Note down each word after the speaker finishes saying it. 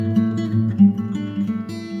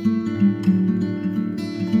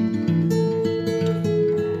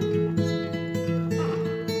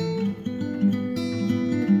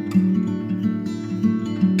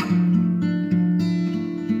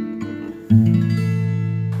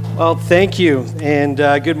Well, thank you, and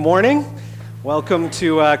good morning. Welcome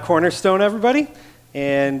to Cornerstone, everybody.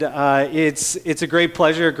 And it's a great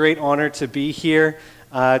pleasure, a great honor to be here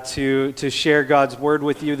to share God's word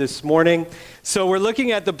with you this morning. So we're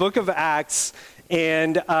looking at the book of Acts,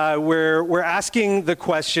 and we're asking the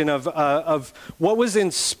question of what was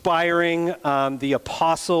inspiring the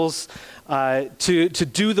apostles to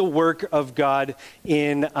do the work of God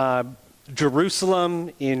in Jerusalem,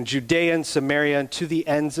 in Judea and Samaria, and to the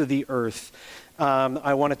ends of the earth.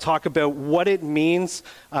 I want to talk about what it means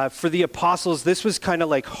for the apostles. This was kind of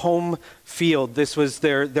like home field. This was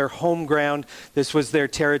their home ground. This was their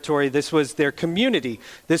territory. This was their community.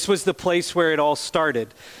 This was the place where it all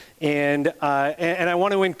started. And I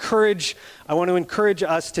want to encourage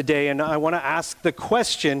us today, and I want to ask the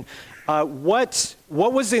question: what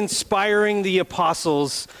was inspiring the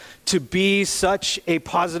apostles to be such a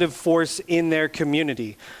positive force in their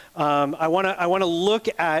community? I want to look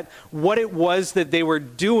at what it was that they were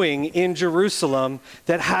doing in Jerusalem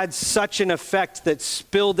that had such an effect that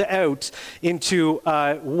spilled out into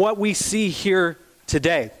what we see here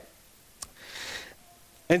today.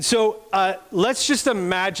 And so let's just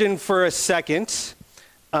imagine for a second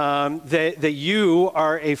that you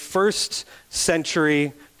are a first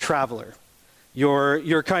century traveler. You're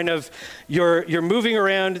moving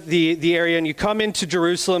around the area, and you come into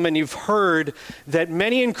Jerusalem, and you've heard that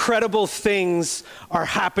many incredible things are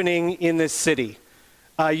happening in this city.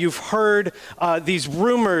 You've heard these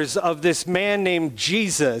rumors of this man named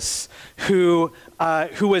Jesus who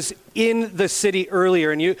was in the city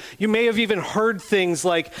earlier. And you may have even heard things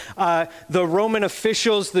like the Roman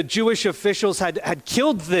officials, the Jewish officials had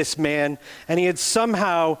killed this man, and he had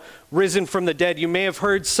somehow risen from the dead. You may have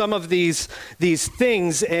heard some of these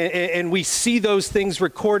things, and we see those things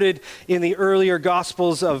recorded in the earlier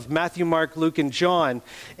Gospels of Matthew, Mark, Luke, and John.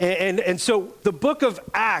 And so the book of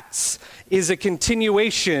Acts is a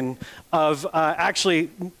continuation of actually,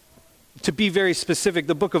 to be very specific,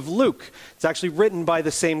 the book of Luke. It's actually written by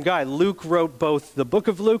the same guy. Luke wrote both the book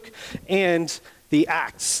of Luke and the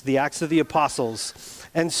Acts of the Apostles.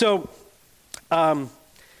 And so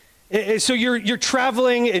you're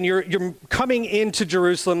traveling, and you're coming into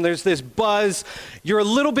Jerusalem. There's this buzz. You're a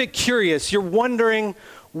little bit curious. You're wondering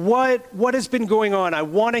what has been going on. I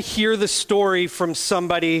want to hear the story from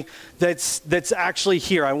somebody that's actually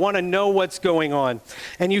here. I want to know what's going on.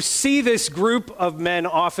 And you see this group of men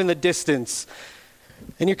off in the distance,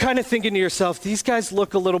 and you're kind of thinking to yourself, these guys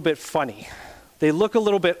look a little bit funny. They look a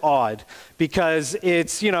little bit odd, because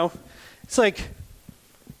it's like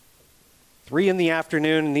 3 p.m,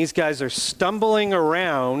 and these guys are stumbling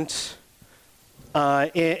around,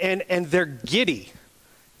 and they're giddy.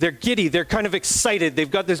 They're giddy. They're kind of excited. They've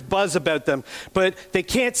got this buzz about them, but they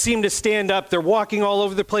can't seem to stand up. They're walking all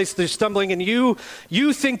over the place. They're stumbling, and you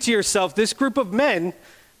think to yourself, this group of men,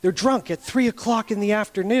 they're drunk at 3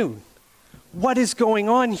 p.m. What is going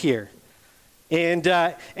on here? And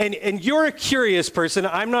you're a curious person.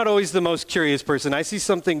 I'm not always the most curious person. I see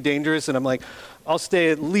something dangerous, and I'm like, I'll stay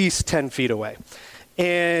at least 10 feet away.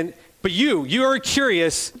 But you are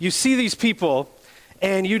curious. You see these people,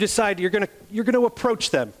 and you decide you're gonna approach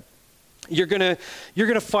them. You're gonna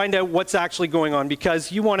find out what's actually going on,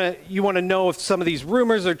 because you wanna know if some of these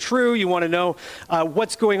rumors are true. You want to know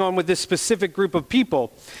what's going on with this specific group of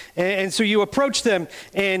people, and so you approach them,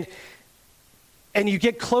 and you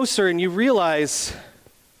get closer, and you realize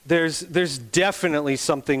there's definitely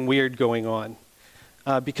something weird going on.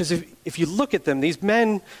 Because if you look at them, these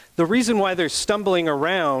men, the reason why they're stumbling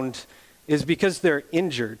around is because they're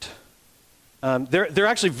injured. They're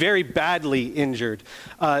actually very badly injured.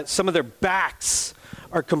 Some of their backs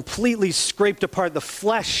are completely scraped apart. The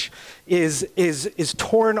flesh is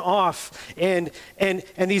torn off, and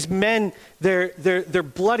these men, they're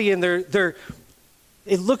bloody, and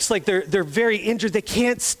it looks like they're very injured. They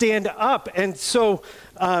can't stand up. And so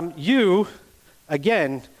do you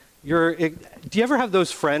ever have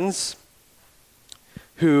those friends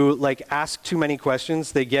who ask too many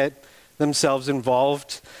questions? They get themselves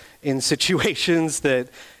involved in situations that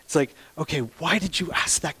it's like, okay, why did you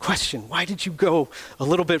ask that question? Why did you go a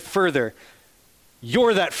little bit further?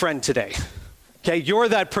 You're that friend today. Okay, you're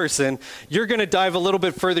that person. You're going to dive a little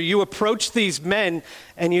bit further. You approach these men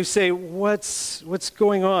and you say, what's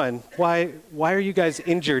going on? Why are you guys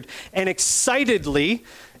injured? And excitedly,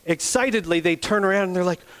 they turn around and they're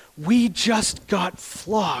like, we just got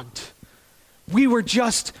flogged. We were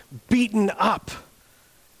just beaten up.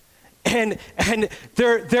 And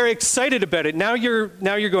they're excited about it. Now you're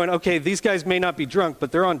going, okay, these guys may not be drunk,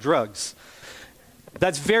 but they're on drugs.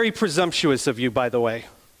 That's very presumptuous of you, by the way.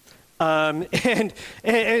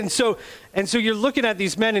 And so you're looking at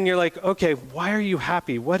these men and you're like, okay, why are you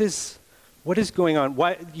happy? What is going on?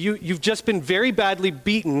 Why you've just been very badly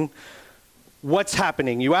beaten. What's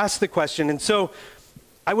happening? You ask the question. And so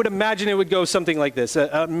I would imagine it would go something like this.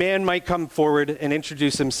 A man might come forward and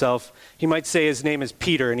introduce himself. He might say his name is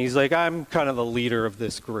Peter, and he's like, I'm kind of the leader of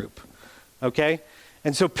this group. Okay?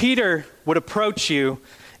 And so Peter would approach you,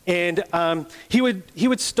 and he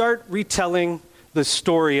would start retelling the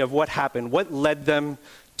story of what happened, what led them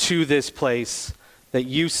to this place that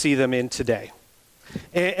you see them in today.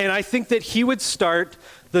 And I think that he would start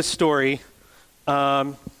the story,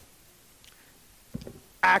 Acts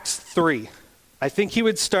 3. I think he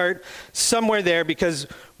would start somewhere there because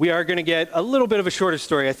we are going to get a little bit of a shorter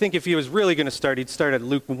story. I think if he was really going to start, he'd start at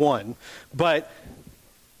Luke 1. But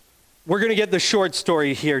we're going to get the short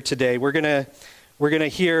story here today. We're going to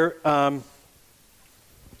hear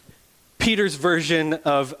Peter's version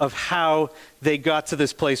of how they got to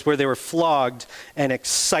this place where they were flogged and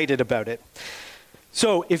excited about it.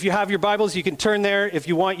 So if you have your Bibles, you can turn there. If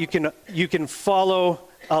you want, you can follow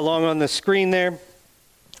along on the screen there.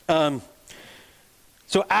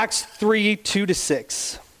 So Acts 3,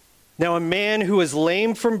 2-6. Now a man who was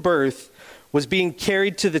lame from birth was being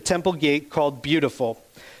carried to the temple gate called Beautiful,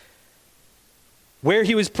 where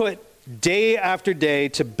he was put day after day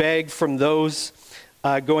to beg from those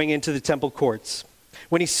going into the temple courts.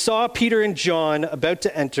 When he saw Peter and John about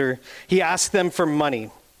to enter, he asked them for money.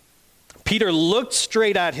 Peter looked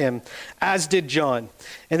straight at him, as did John.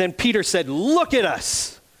 And then Peter said, "Look at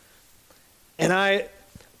us." And I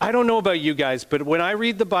don't know about you guys, but when I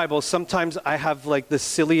read the Bible, sometimes I have like the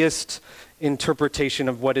silliest interpretation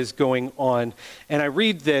of what is going on. And I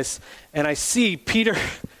read this, and I see Peter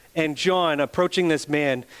and John approaching this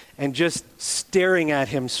man and just staring at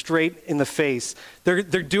him straight in the face. They're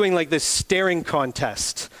doing like this staring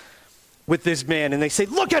contest with this man, and they say,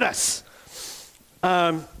 "Look at us."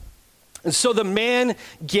 And so the man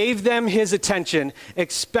gave them his attention,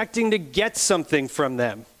 expecting to get something from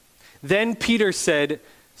them. Then Peter said,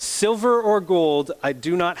 "Silver or gold I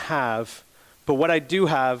do not have, but what I do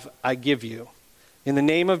have I give you. In the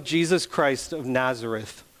name of Jesus Christ of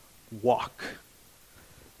Nazareth, walk."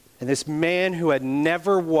 And this man who had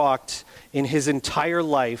never walked in his entire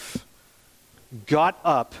life got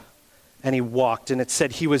up and he walked. And it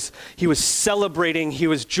said he was celebrating, he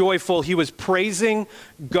was joyful, he was praising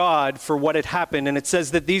God for what had happened. And it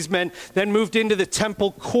says that these men then moved into the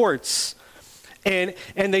temple courts, and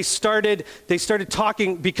they started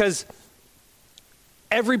talking, because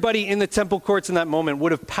everybody in the temple courts in that moment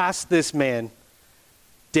would have passed this man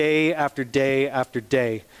day after day after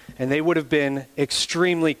day, and they would have been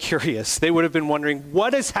extremely curious. They would have been wondering,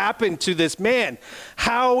 what has happened to this man?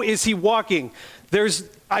 How is he walking? We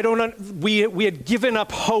had given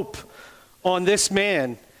up hope on this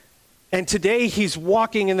man, and today he's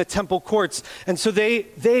walking in the temple courts. And so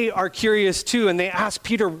they are curious too, and they ask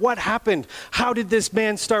Peter, what happened? How did this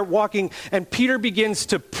man start walking? And Peter begins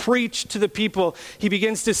to preach to the people. He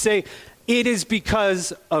begins to say, it is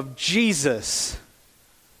because of Jesus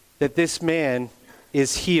that this man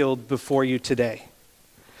is healed before you today.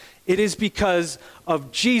 It is because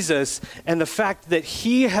of Jesus and the fact that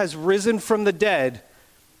he has risen from the dead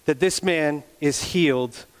that this man is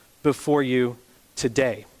healed before you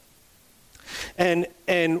today. And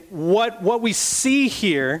what we see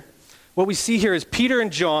here is Peter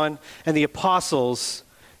and John and the apostles,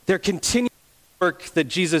 they're continuing the work that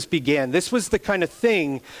Jesus began. This was the kind of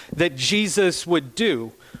thing that Jesus would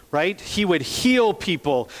do. Right? He would heal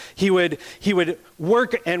people. He would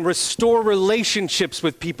work and restore relationships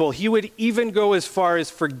with people. He would even go as far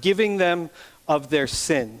as forgiving them of their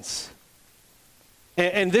sins.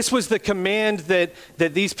 And this was the command that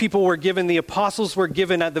these people were given, the apostles were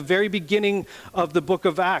given at the very beginning of the book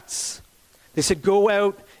of Acts. They said, go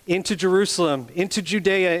out into Jerusalem, into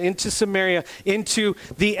Judea, into Samaria, into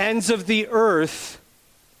the ends of the earth,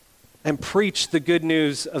 and preach the good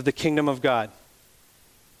news of the kingdom of God.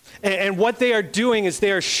 And what they are doing is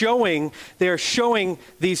they are showing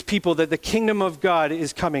these people that the kingdom of God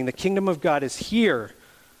is coming. The kingdom of God is here.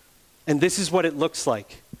 And this is what it looks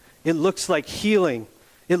like. It looks like healing.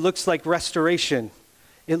 It looks like restoration.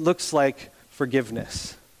 It looks like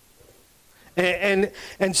forgiveness. And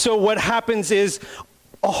so what happens is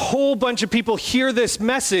a whole bunch of people hear this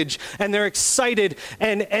message and they're excited,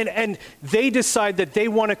 and they decide that they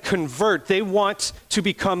want to convert. They want to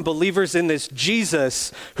become believers in this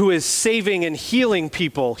Jesus who is saving and healing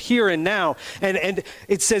people here and now. And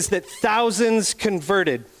it says that thousands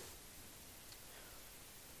converted.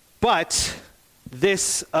 But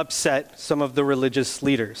this upset some of the religious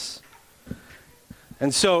leaders.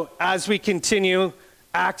 And so as we continue,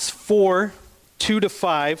 Acts 4,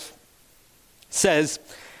 2-5 says,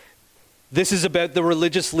 this is about the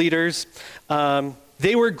religious leaders.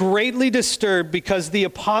 They were greatly disturbed because the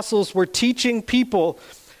apostles were teaching people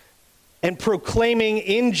and proclaiming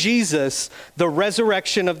in Jesus the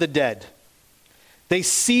resurrection of the dead. They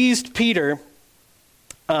seized Peter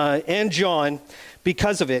and John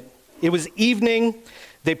because of it. It was evening.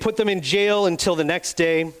 They put them in jail until the next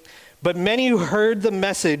day. But many who heard the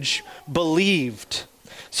message believed.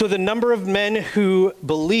 So the number of men who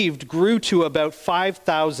believed grew to about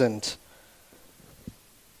 5,000.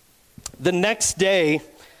 The next day,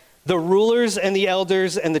 the rulers and the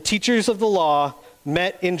elders and the teachers of the law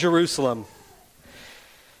met in Jerusalem.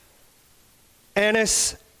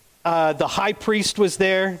 Annas, the high priest, was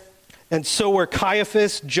there, and so were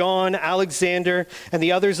Caiaphas, John, Alexander, and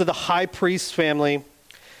the others of the high priest's family.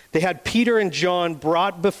 They had Peter and John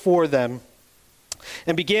brought before them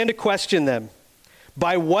and began to question them.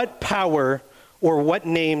 By what power or what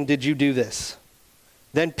name did you do this?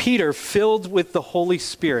 Then Peter, filled with the Holy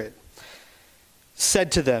Spirit,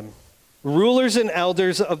 said to them, rulers and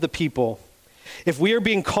elders of the people, if we are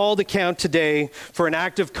being called to account today for an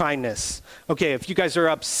act of kindness, okay, if you guys are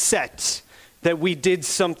upset that we did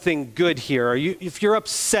something good here, if you're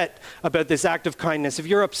upset about this act of kindness, if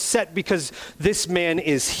you're upset because this man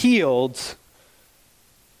is healed,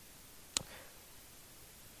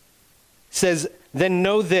 says, then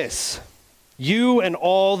know this, you and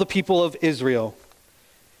all the people of Israel,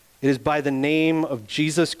 it is by the name of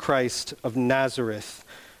Jesus Christ of Nazareth,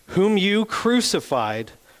 whom you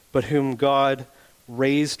crucified, but whom God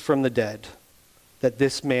raised from the dead, that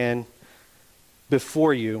this man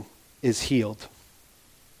before you is healed.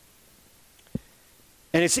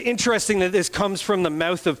 And it's interesting that this comes from the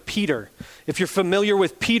mouth of Peter. If you're familiar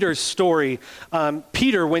with Peter's story,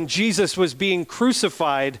 Peter, when Jesus was being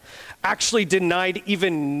crucified, actually denied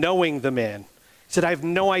even knowing the man. He said, I have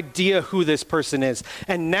no idea who this person is.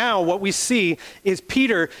 And now what we see is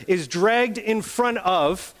Peter is dragged in front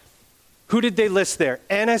of, who did they list there?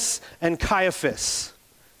 Annas and Caiaphas.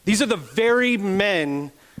 These are the very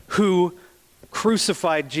men who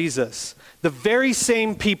crucified Jesus. The very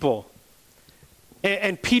same people.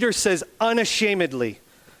 And Peter says unashamedly,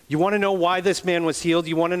 you want to know why this man was healed?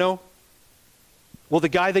 You want to know? Well, the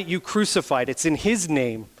guy that you crucified, it's in his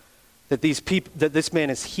name that this man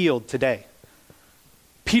is healed today.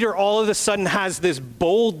 Peter all of a sudden has this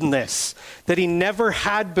boldness that he never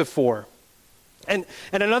had before. And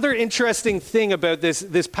another interesting thing about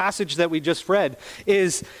this passage that we just read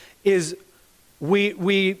is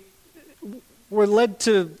we're led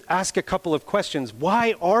to ask a couple of questions.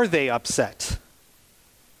 Why are they upset?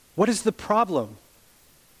 What is the problem?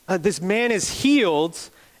 This man is healed,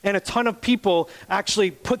 and a ton of people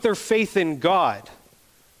actually put their faith in God.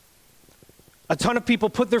 A ton of people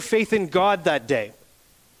put their faith in God that day.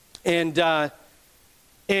 And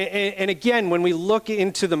again, when we look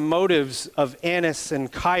into the motives of Annas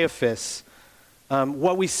and Caiaphas,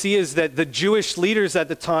 what we see is that the Jewish leaders at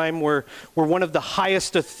the time were one of the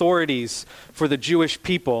highest authorities for the Jewish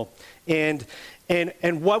people. And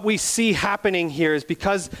what we see happening here is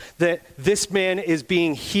because this man is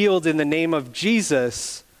being healed in the name of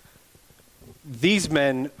Jesus, these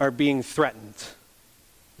men are being threatened.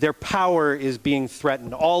 Their power is being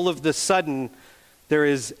threatened. All of the sudden, there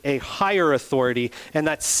is a higher authority, and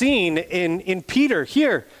that's seen in Peter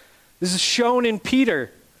here. This is shown in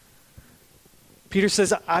Peter. Peter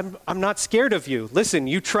says, I'm not scared of you. Listen,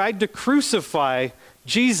 you tried to crucify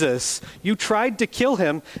Jesus. You tried to kill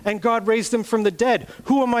him, and God raised him from the dead.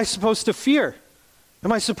 Who am I supposed to fear?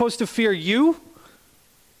 Am I supposed to fear you?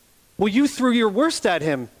 Well, you threw your worst at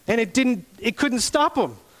him, and it couldn't stop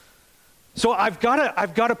him. So I've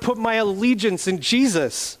got to put my allegiance in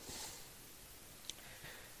Jesus.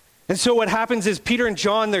 And so what happens is Peter and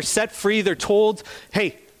John, they're set free. They're told,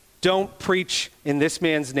 hey, don't preach in this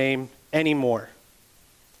man's name anymore.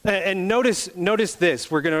 And notice this.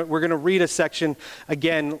 We're gonna read a section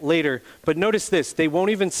again later. But notice this. They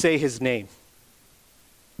won't even say his name.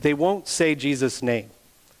 They won't say Jesus' name.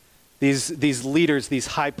 These leaders, these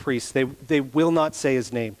high priests, they will not say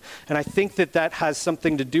his name. And I think that has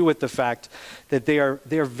something to do with the fact that they are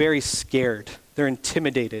very scared. They're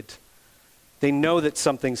intimidated. They know that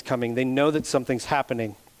something's coming. They know that something's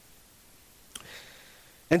happening.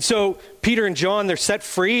 And so Peter and John, they're set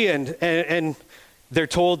free and they're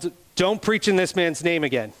told, don't preach in this man's name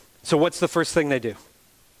again. So what's the first thing they do?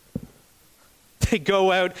 They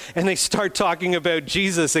go out and they start talking about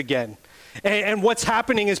Jesus again. And what's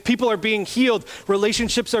happening is people are being healed.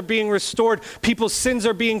 Relationships are being restored. People's sins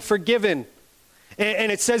are being forgiven.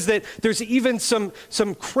 And it says that there's even some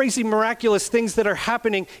crazy miraculous things that are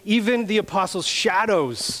happening. Even the apostles'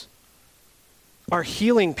 shadows are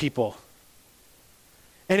healing people.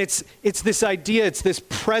 And it's this idea, it's this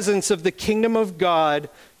presence of the kingdom of God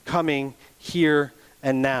coming here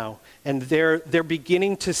and now. And they're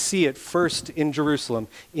beginning to see it first in Jerusalem,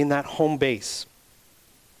 in that home base.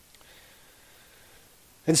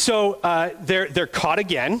 And so they're caught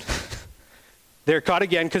again. They're caught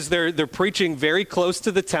again because they're preaching very close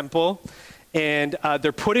to the temple, and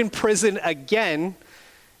they're put in prison again.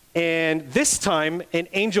 And this time, an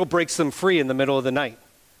angel breaks them free in the middle of the night.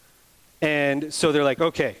 And so they're like,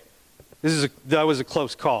 okay, that was a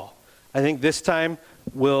close call. I think this time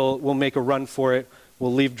we'll make a run for it.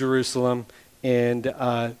 We'll leave Jerusalem, and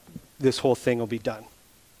this whole thing will be done.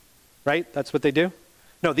 Right? That's what they do?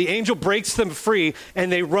 No, the angel breaks them free,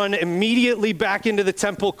 and they run immediately back into the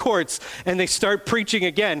temple courts, and they start preaching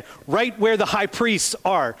again, right where the high priests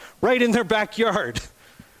are, right in their backyard.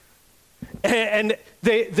 And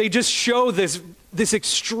they just show this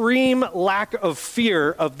extreme lack of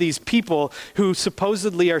fear of these people who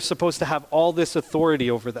supposedly are supposed to have all this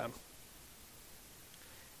authority over them.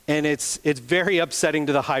 And it's very upsetting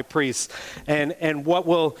to the high priests. And what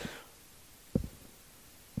we'll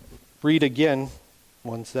read again,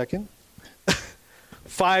 1 second.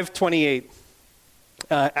 5:28.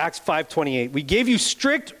 Acts 5:28. We gave you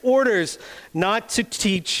strict orders not to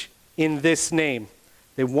teach in this name.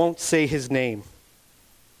 They won't say his name.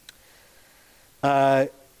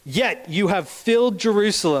 Yet you have filled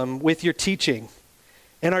Jerusalem with your teaching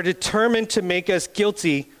and are determined to make us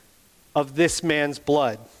guilty of this man's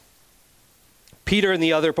blood. Peter and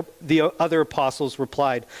the other apostles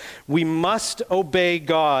replied, we must obey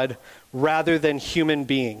God rather than human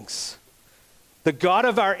beings. The God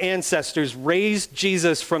of our ancestors raised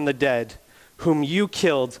Jesus from the dead, whom you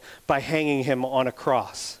killed by hanging him on a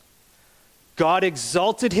cross. God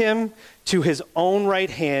exalted him to his own right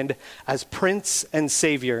hand as Prince and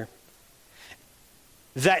Savior,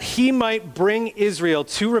 that he might bring Israel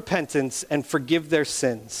to repentance and forgive their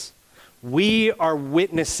sins. We are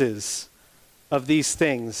witnesses of these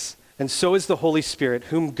things, and so is the Holy Spirit,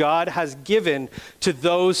 whom God has given to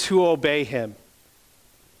those who obey him.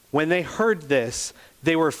 When they heard this,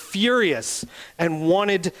 they were furious and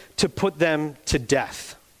wanted to put them to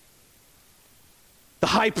death. The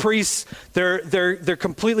high priests, they're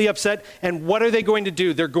completely upset, and what are they going to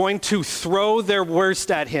do? They're going to throw their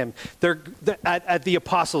worst at him. At the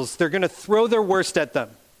apostles. They're going to throw their worst at them.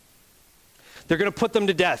 They're going to put them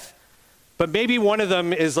to death. But maybe one of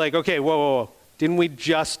them is like, okay, whoa. Didn't we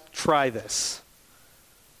just try this?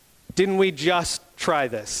 Didn't we just try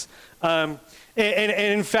this? And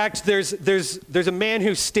in fact, there's a man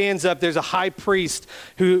who stands up. There's a high priest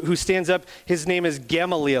who stands up. His name is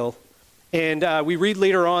Gamaliel. And we read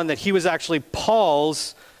later on that he was actually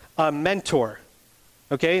Paul's mentor.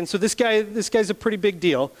 Okay, and so this guy's a pretty big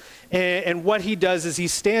deal. And what he does is he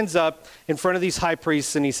stands up in front of these high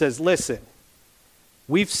priests and he says, listen,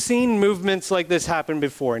 we've seen movements like this happen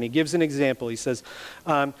before. And he gives an example. He says,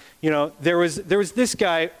 there was this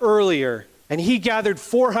guy earlier, and he gathered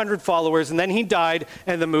 400 followers, and then he died,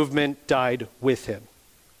 and the movement died with him.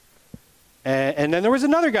 And then there was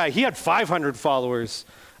another guy. He had 500 followers,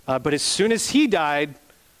 but as soon as he died,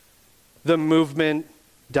 the movement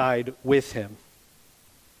died with him.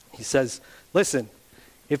 He says, listen,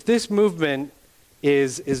 if this movement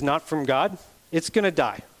is not from God, it's going to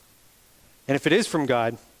die. And if it is from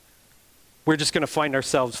God, we're just going to find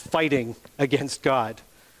ourselves fighting against God.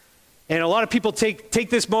 And a lot of people take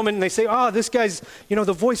this moment and they say, oh, this guy's,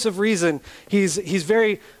 the voice of reason. He's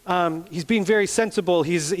being very sensible.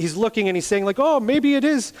 He's looking and he's saying like, oh, maybe it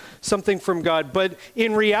is something from God. But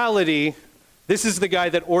in reality, this is the guy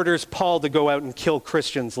that orders Paul to go out and kill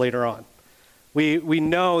Christians later on. We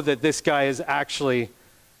know that this guy is actually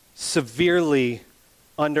severely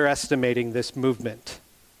underestimating this movement.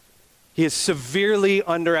 He is severely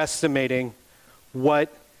underestimating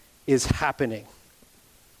what is happening.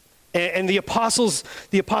 And the apostles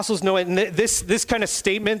know it. And this kind of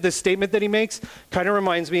statement, this statement that he makes, kind of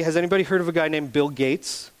reminds me, has anybody heard of a guy named Bill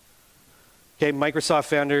Gates? Okay, Microsoft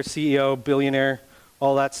founder, CEO, billionaire,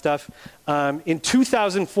 all that stuff. In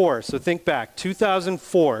 2004, so think back,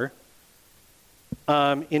 2004,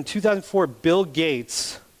 in 2004, Bill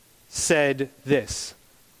Gates said this,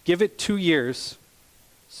 give it 2 years,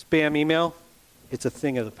 spam email, it's a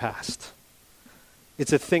thing of the past.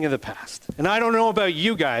 It's a thing of the past. And I don't know about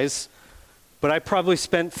you guys, but I probably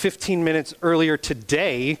spent 15 minutes earlier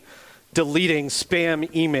today deleting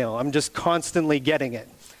spam email. I'm just constantly getting it.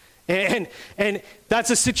 And that's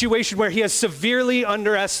a situation where he has severely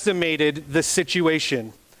underestimated the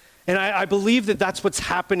situation. And I believe that that's what's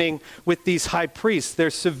happening with these high priests. They're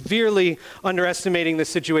severely underestimating the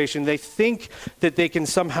situation. They think that they can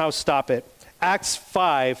somehow stop it. Acts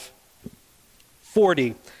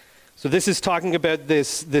 5:40. So this is talking about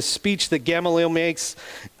this speech that Gamaliel makes.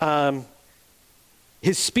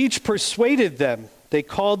 His speech persuaded them. They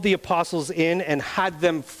called the apostles in and had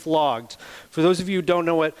them flogged. For those of you who don't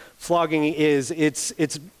know what flogging is, it's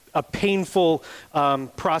a painful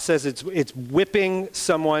process. It's whipping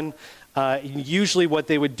someone. Usually what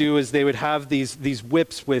they would do is they would have these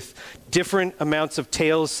whips with different amounts of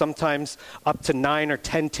tails, sometimes up to 9 or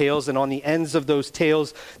 10 tails, and on the ends of those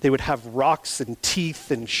tails they would have rocks and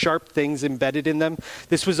teeth and sharp things embedded in them.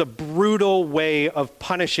 This was a brutal way of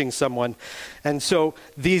punishing someone. And so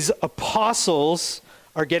these apostles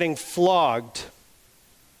are getting flogged.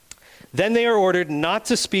 Then they are ordered not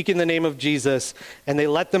to speak in the name of Jesus, and they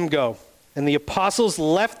let them go. And the apostles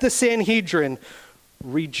left the Sanhedrin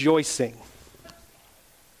rejoicing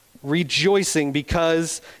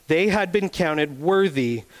because they had been counted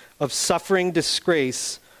worthy of suffering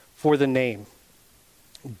disgrace for the name.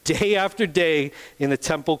 Day after day in the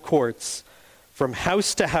temple courts, from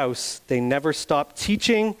house to house, they never stopped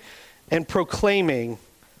teaching and proclaiming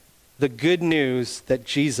the good news that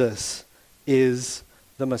Jesus is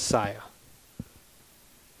the Messiah.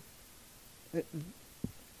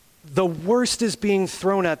 The worst is being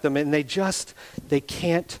thrown at them, and they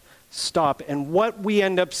can't stop. And what we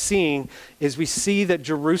end up seeing is we see that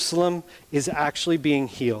Jerusalem is actually being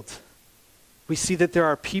healed. We see that there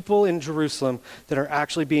are people in Jerusalem that are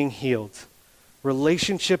actually being healed.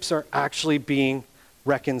 Relationships are actually being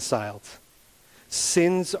reconciled.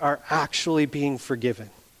 Sins are actually being forgiven.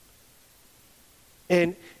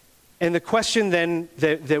 And the question then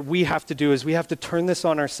that we have to do is we have to turn this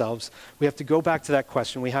on ourselves. We have to go back to that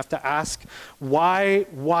question. We have to ask why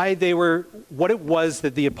they were, what it was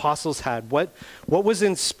that the apostles had. What was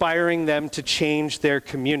inspiring them to change their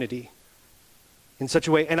community in such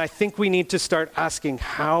a way? And I think we need to start asking,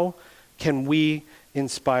 how can we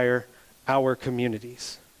inspire our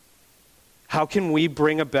communities? How can we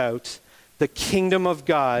bring about the kingdom of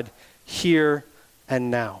God here and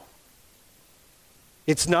now?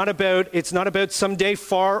 It's not about someday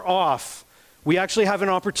far off. We actually have an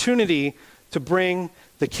opportunity to bring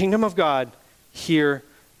the kingdom of God here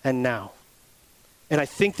and now. And I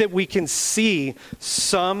think that we can see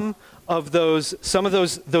some of those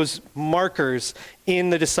markers in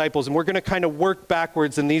the disciples. And we're going to kind of work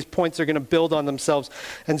backwards, and these points are going to build on themselves.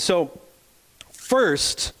 And so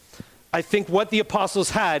first, I think what the apostles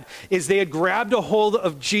had is they had grabbed a hold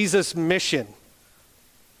of Jesus' mission.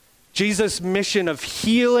 Jesus' mission of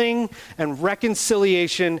healing and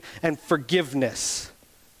reconciliation and forgiveness.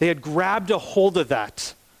 They had grabbed a hold of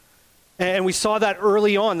that. And we saw that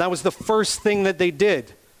early on. That was the first thing that they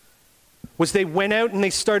did, was they went out and they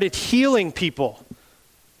started healing people.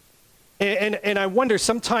 And I wonder,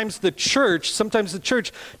 sometimes the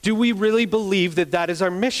church, do we really believe that that is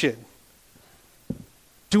our mission?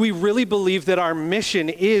 Do we really believe that our mission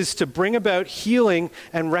is to bring about healing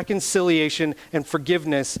and reconciliation and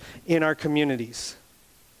forgiveness in our communities?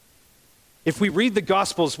 If we read the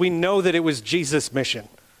Gospels, we know that it was Jesus' mission.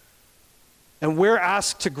 And we're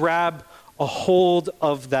asked to grab a hold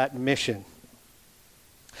of that mission.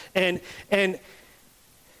 And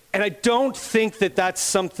I don't think that that's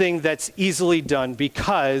something that's easily done,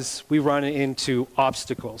 because we run into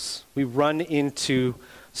obstacles. We run into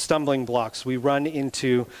stumbling blocks. We run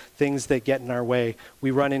into things that get in our way.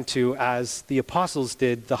 We run into, as the apostles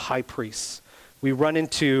did, the high priests. We run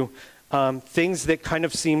into things that kind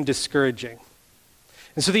of seem discouraging.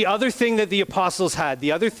 And so the other thing that the apostles had,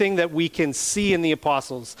 the other thing that we can see in the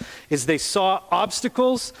apostles, is they saw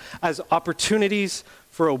obstacles as opportunities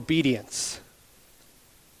for obedience.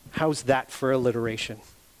 How's that for alliteration?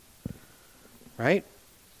 Right?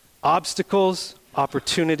 Obstacles,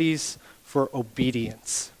 opportunities for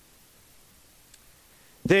obedience.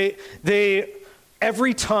 They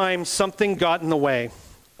every time something got in the way,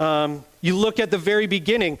 you look at the very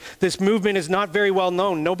beginning, this movement is not very well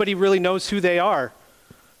known. Nobody really knows who they are.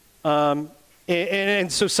 And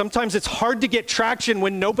so sometimes it's hard to get traction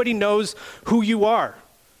when nobody knows who you are.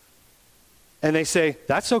 And they say,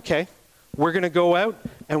 that's okay. We're going to go out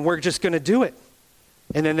and we're just going to do it.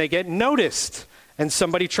 And then they get noticed and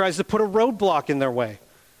somebody tries to put a roadblock in their way.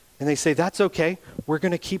 And they say, that's okay, we're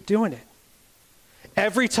going to keep doing it.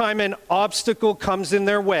 Every time an obstacle comes in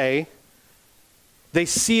their way, they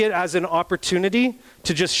see it as an opportunity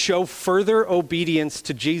to just show further obedience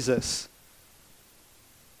to Jesus.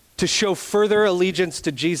 to show further allegiance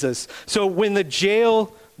to Jesus. So when the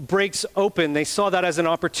jail breaks open, they saw that as an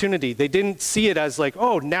opportunity. They didn't see it as like,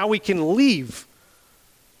 oh, now we can leave.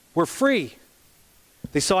 We're free.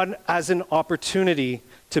 They saw it as an opportunity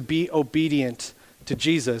to be obedient to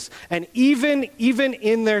Jesus. And even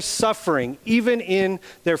in their suffering, even in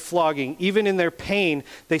their flogging, even in their pain,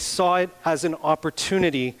 they saw it as an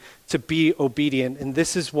opportunity to be obedient. And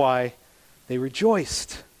this is why they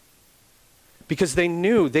rejoiced. Because they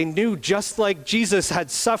knew just like Jesus had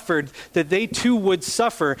suffered, that they too would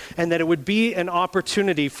suffer and that it would be an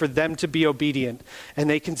opportunity for them to be obedient. And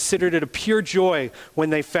they considered it a pure joy when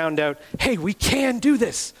they found out, hey, we can do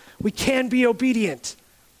this. We can be obedient.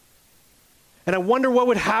 And I wonder what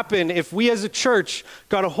would happen if we as a church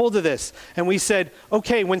got a hold of this and we said,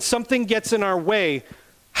 okay, when something gets in our way,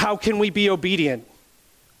 how can we be obedient?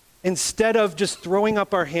 Instead of just throwing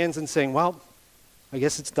up our hands and saying, well, I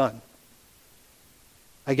guess it's done.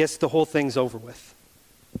 I guess the whole thing's over with.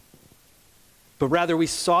 But rather, we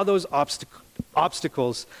saw those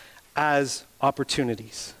obstacles as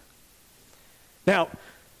opportunities. Now,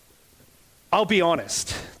 I'll be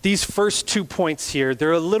honest. These first 2 points here,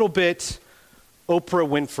 they're a little bit Oprah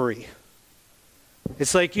Winfrey.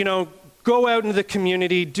 It's like, go out into the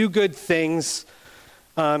community, do good things,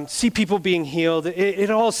 see people being healed.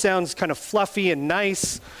 It all sounds kind of fluffy and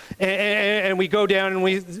nice. And we go down and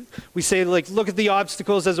we say, like, look at the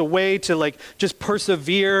obstacles as a way to, like, just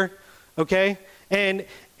persevere, okay? And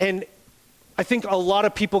I think a lot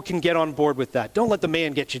of people can get on board with that. Don't let the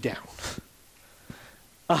man get you down.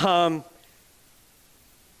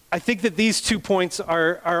 I think that these 2 points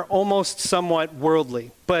are almost somewhat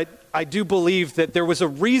worldly, but I do believe that there was a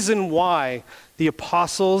reason why the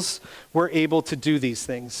apostles were able to do these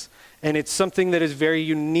things. And it's something that is very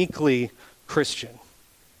uniquely Christian.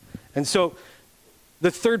 And so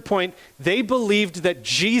the third point, they believed that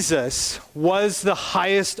Jesus was the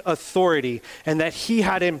highest authority and that he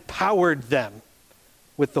had empowered them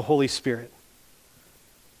with the Holy Spirit.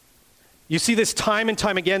 You see this time and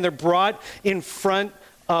time again. They're brought in front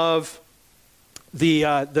of the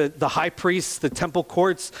high priests, the temple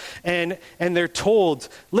courts, and they're told,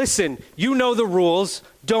 listen, you know the rules,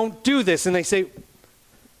 don't do this. And they say,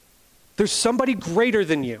 there's somebody greater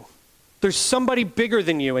than you. There's somebody bigger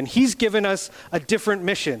than you, and he's given us a different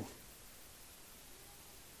mission.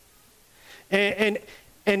 And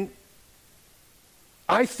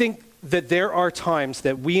I think that there are times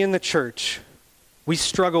that we in the church, we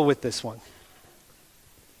struggle with this one.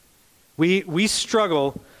 We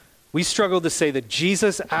struggle to say that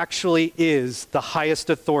Jesus actually is the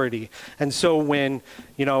highest authority. And so when,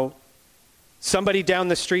 somebody down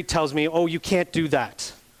the street tells me, oh, you can't do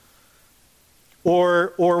that.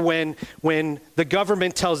 Or when the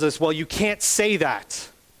government tells us, well, you can't say that.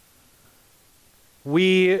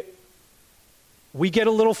 We get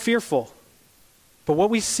a little fearful. But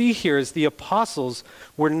what we see here is the apostles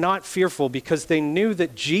were not fearful because they knew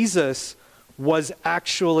that Jesus was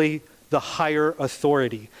actually the higher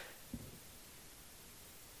authority.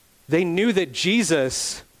 They knew that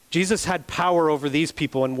Jesus had power over these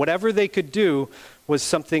people, and whatever they could do was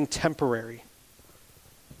something temporary.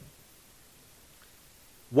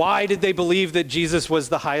 Why did they believe that Jesus was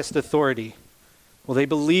the highest authority? Well, they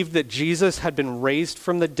believed that Jesus had been raised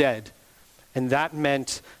from the dead, and that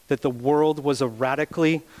meant that the world was a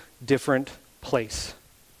radically different place.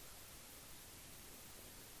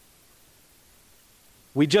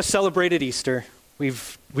 We just celebrated Easter.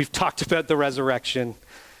 We've talked about the resurrection,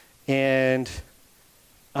 and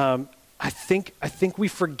I think we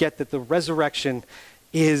forget that the resurrection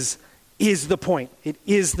is the point. It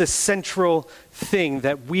is the central thing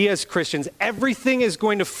that we as Christians, everything is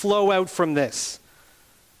going to flow out from this.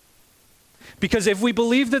 Because if we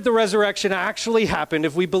believe that the resurrection actually happened,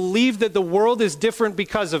 if we believe that the world is different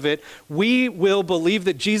because of it, we will believe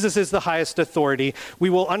that Jesus is the highest authority.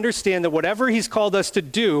 We will understand that whatever he's called us to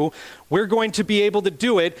do, we're going to be able to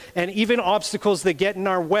do it. And even obstacles that get in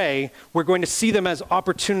our way, we're going to see them as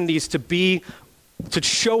opportunities to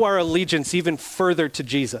show our allegiance even further to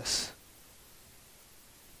Jesus.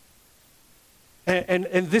 And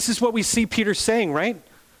this is what we see Peter saying, right?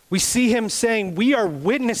 We see him saying, we are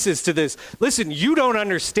witnesses to this. Listen, you don't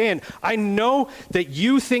understand. I know that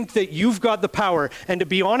you think that you've got the power. And to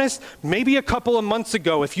be honest, maybe a couple of months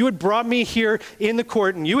ago, if you had brought me here in the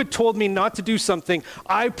court and you had told me not to do something,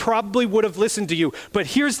 I probably would have listened to you. But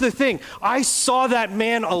here's the thing. I saw that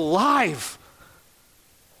man alive.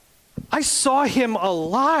 I saw him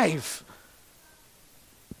alive.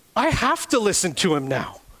 I have to listen to him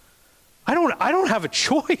now. I don't have a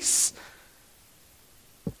choice.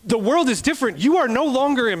 The world is different. You are no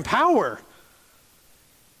longer in power.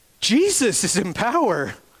 Jesus is in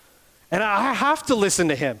power, and I have to listen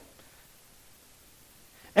to him.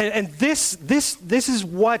 And this is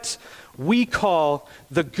what we call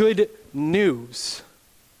the good news.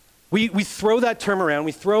 We throw that term around.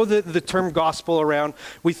 We throw the term gospel around.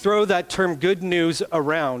 We throw that term good news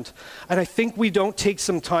around. And I think we don't take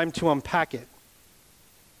some time to unpack it.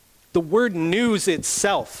 The word news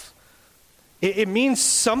itself, it means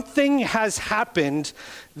something has happened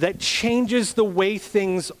that changes the way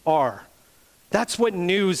things are. That's what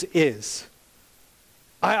news is.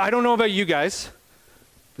 I don't know about you guys,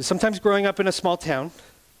 but sometimes growing up in a small town,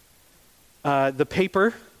 the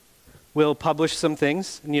paper will publish some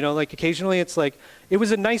things. And like occasionally it's like, it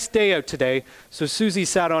was a nice day out today, so Susie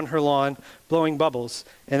sat on her lawn blowing bubbles.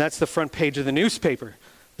 And that's the front page of the newspaper.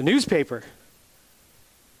 The newspaper.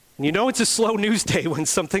 And it's a slow news day when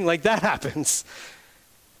something like that happens.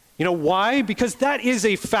 Why? Because that is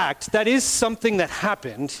a fact. That is something that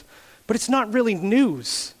happened, but it's not really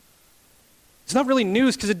news. It's not really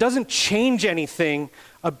news because it doesn't change anything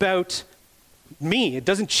about me. It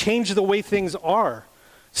doesn't change the way things are.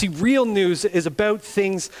 See, real news is about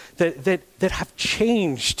things that have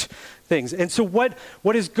changed things. And so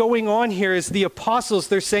what is going on here is the apostles,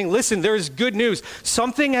 they're saying, listen, there is good news.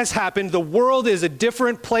 Something has happened. The world is a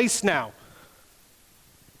different place now.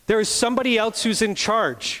 There is somebody else who's in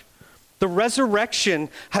charge. The resurrection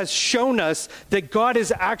has shown us that God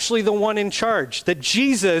is actually the one in charge. That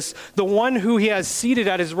Jesus, the one who he has seated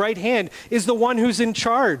at his right hand, is the one who's in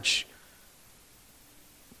charge.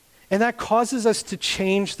 And that causes us to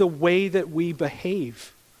change the way that we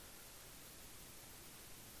behave.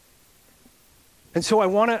 And so I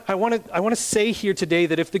want to say here today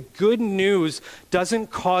that if the good news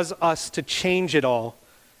doesn't cause us to change it all,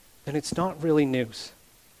 then it's not really news.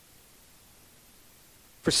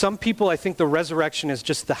 For some people, I think the resurrection is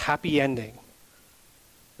just the happy ending.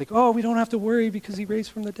 Like, oh, we don't have to worry because he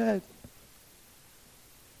raised from the dead.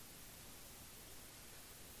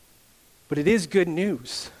 But it is good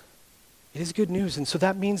news. It is good news. And so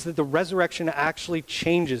that means that the resurrection actually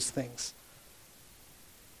changes things.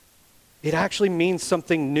 It actually means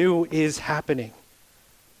something new is happening.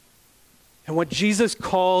 And what Jesus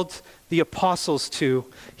called the apostles to,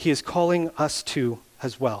 he is calling us to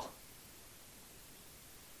as well.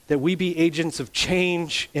 That we be agents of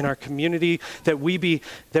change in our community, that we be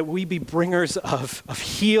bringers of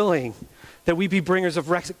healing, that we be bringers of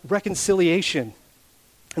reconciliation.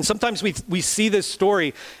 And sometimes we see this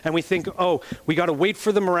story and we think, oh, we got to wait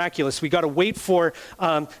for the miraculous. We got to wait for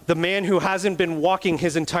the man who hasn't been walking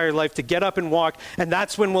his entire life to get up and walk, and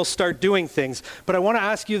that's when we'll start doing things. But I want to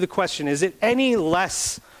ask you the question, is it any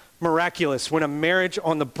less miraculous when a marriage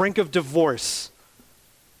on the brink of divorce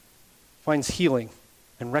finds healing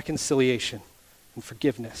and reconciliation and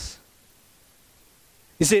forgiveness?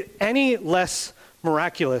 Is it any less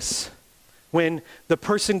miraculous when the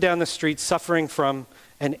person down the street suffering from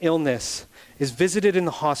an illness is visited in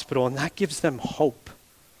the hospital and that gives them hope?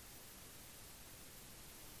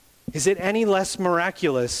 Is it any less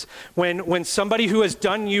miraculous when somebody who has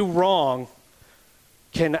done you wrong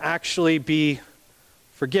can actually be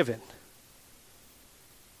forgiven?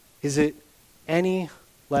 Is it any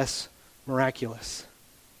less miraculous?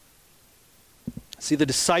 See, the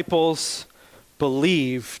disciples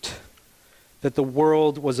believed that the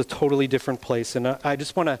world was a totally different place. And I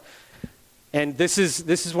just want to, and this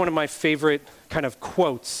is one of my favorite kind of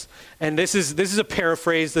quotes. And this is a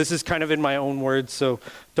paraphrase. This is kind of in my own words, so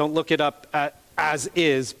don't look it up as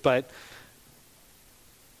is. But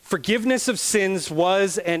forgiveness of sins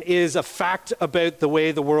was and is a fact about the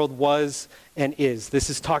way the world was and is.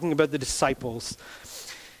 This is talking about the disciples.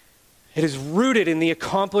 It is rooted in the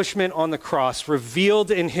accomplishment on the cross,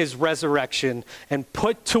 revealed in his resurrection, and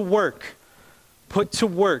put to work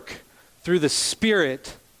through the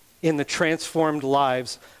Spirit in the transformed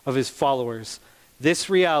lives of his followers. This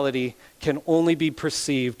reality can only be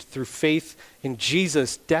perceived through faith in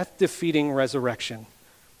Jesus' death-defeating resurrection.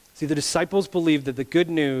 See, the disciples believed that the good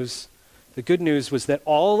news was that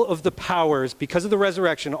all of the powers, because of the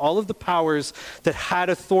resurrection, all of the powers that had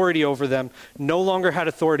authority over them no longer had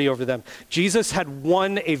authority over them. Jesus had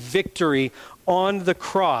won a victory on the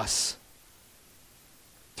cross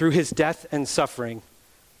through his death and suffering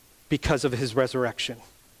because of his resurrection.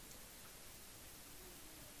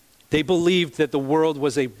 They believed that the world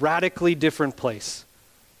was a radically different place.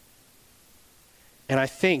 And I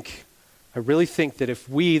really think that if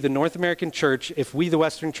we, the North American church, if we, the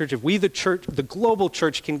Western church, if we, the church, the global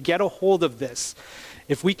church, can get a hold of this,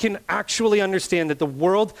 if we can actually understand that the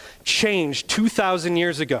world changed 2,000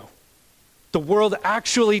 years ago, the world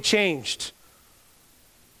actually changed.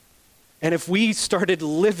 And if we started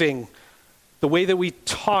living the way that we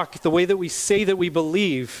talk, the way that we say that we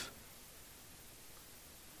believe,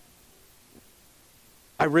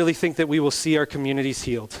 I really think that we will see our communities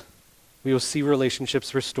healed. We will see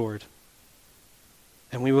relationships restored.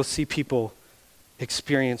 And we will see people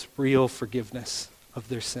experience real forgiveness of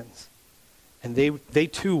their sins. And they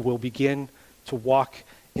too will begin to walk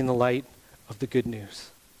in the light of the good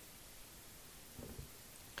news.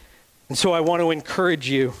 And so I want to encourage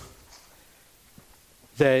you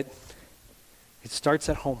that it starts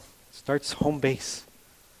at home. It starts home base.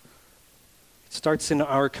 It starts in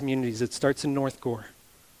our communities. It starts in North Gore.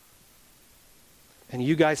 And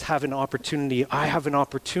you guys have an opportunity, I have an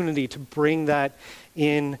opportunity to bring that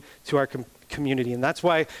in to our community. And that's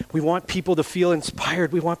why we want people to feel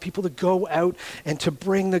inspired. We want people to go out and to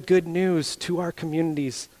bring the good news to our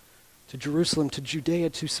communities, to Jerusalem, to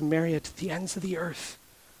Judea, to Samaria, to the ends of the earth.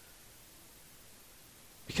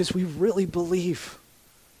 Because we really believe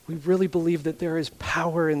that there is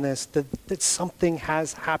power in this, that something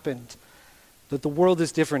has happened, that the world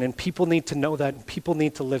is different, and people need to know that, and people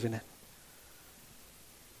need to live in it.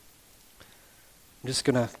 I'm just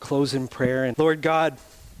going to close in prayer. And Lord God,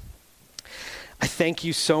 I thank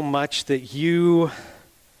you so much that you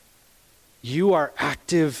are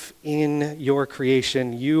active in your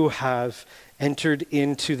creation. You have entered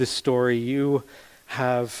into the story. You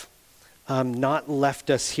have not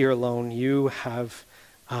left us here alone. You have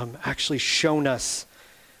actually shown us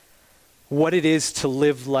what it is to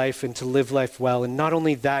live life and to live life well. And not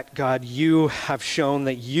only that, God, you have shown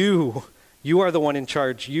that you are the one in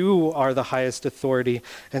charge. You are the highest authority.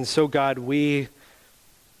 And so, God, we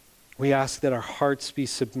ask that our hearts be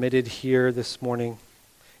submitted here this morning.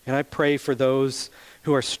 And I pray for those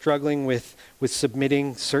who are struggling with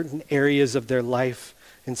submitting certain areas of their life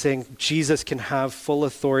and saying, Jesus can have full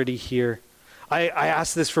authority here. I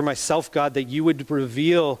ask this for myself, God, that you would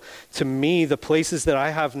reveal to me the places that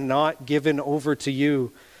I have not given over to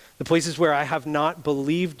you, the places where I have not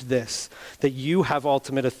believed this, that you have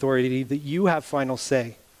ultimate authority, that you have final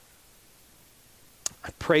say.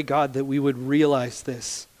 I pray, God, that we would realize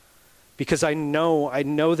this, because I know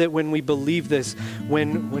that when we believe this,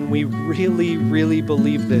 when we really, really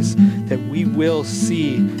believe this, that we will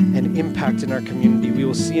see an impact in our community. We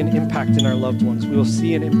will see an impact in our loved ones. We will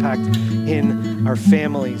see an impact in our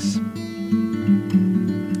families.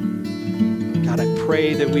 God, I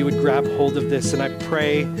pray that we would grab hold of this, and I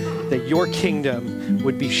pray that your kingdom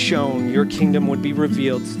would be shown, your kingdom would be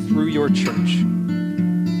revealed through your church.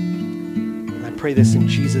 And I pray this in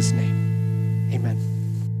Jesus' name.